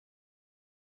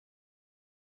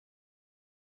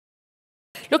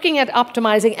looking at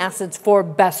optimizing assets for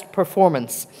best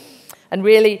performance. And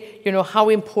really, you know, how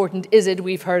important is it?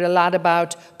 We've heard a lot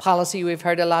about policy, we've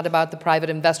heard a lot about the private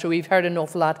investor, we've heard an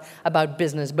awful lot about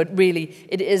business, but really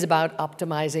it is about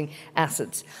optimizing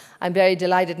assets. I'm very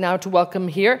delighted now to welcome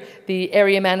here the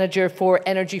Area Manager for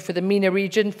Energy for the MENA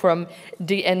region from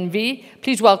DNV.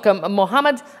 Please welcome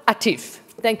Mohammed Atif.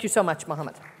 Thank you so much,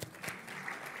 Mohammed.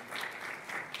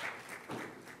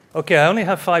 Okay, I only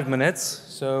have 5 minutes,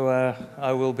 so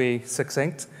I will be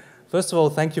succinct. First of all,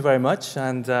 thank you very much,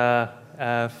 and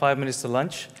 5 minutes to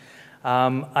lunch.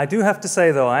 I do have to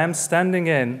say, though, I am standing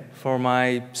in for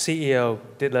my CEO,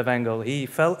 Ditlev Engel. He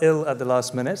fell ill at the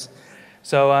last minute,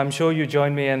 so I'm sure you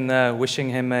join me in wishing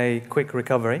him a quick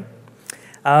recovery.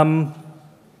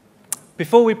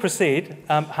 Before we proceed,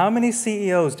 how many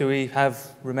CEOs do we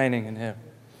have remaining in here?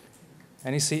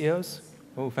 Any CEOs?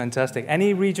 Oh, fantastic.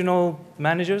 Any regional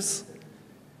managers?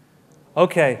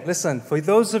 Okay, listen, for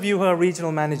those of you who are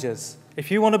regional managers, if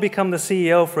you want to become the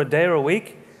CEO for a day or a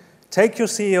week, take your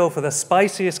CEO for the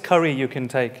spiciest curry you can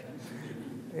take.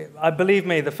 Believe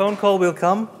me, the phone call will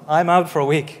come. I'm out for a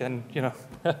week, and you know,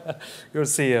 you're a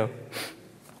CEO.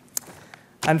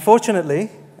 And fortunately,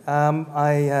 I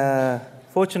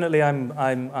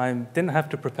didn't have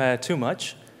to prepare too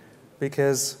much,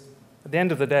 because at the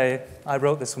end of the day, I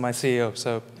wrote this for my CEO.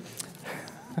 So,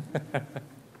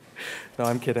 no,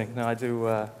 I'm kidding. No, I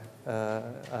do.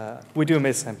 We do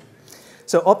miss him.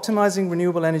 So optimizing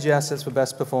renewable energy assets for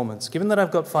best performance. Given that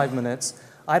I've got 5 minutes,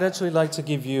 I'd actually like to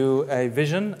give you a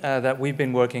vision that we've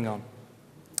been working on.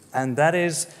 And that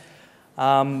is,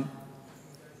 I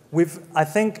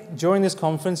think during this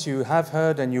conference you have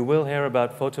heard and you will hear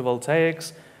about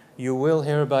photovoltaics, you will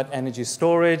hear about energy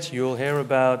storage, you'll hear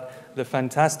about the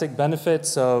fantastic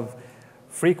benefits of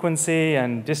frequency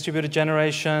and distributed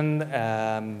generation,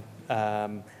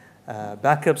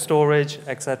 backup storage,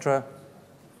 etc.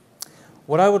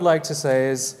 What I would like to say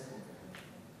is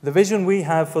the vision we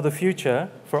have for the future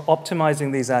for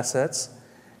optimizing these assets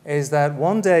is that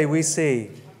one day we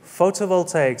see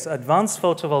photovoltaics, advanced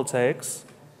photovoltaics,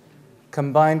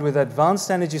 combined with advanced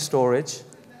energy storage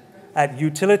at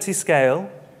utility scale,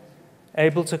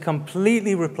 able to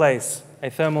completely replace a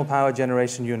thermal power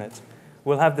generation unit.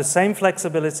 We'll have the same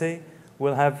flexibility,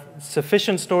 we'll have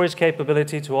sufficient storage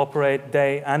capability to operate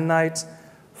day and night,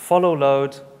 follow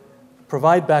load,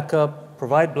 provide backup,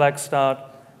 provide black start,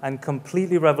 and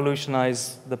completely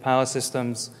revolutionize the power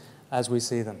systems as we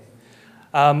see them.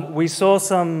 We saw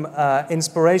some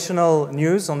inspirational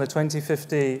news on the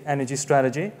 2050 energy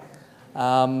strategy.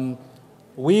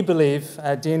 We believe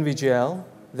at DNVGL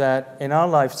that in our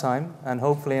lifetime, and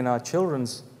hopefully in our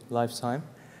children's lifetime,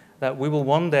 that we will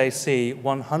one day see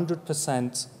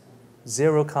 100%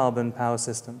 zero carbon power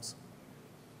systems.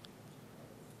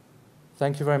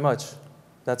 Thank you very much.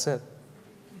 That's it.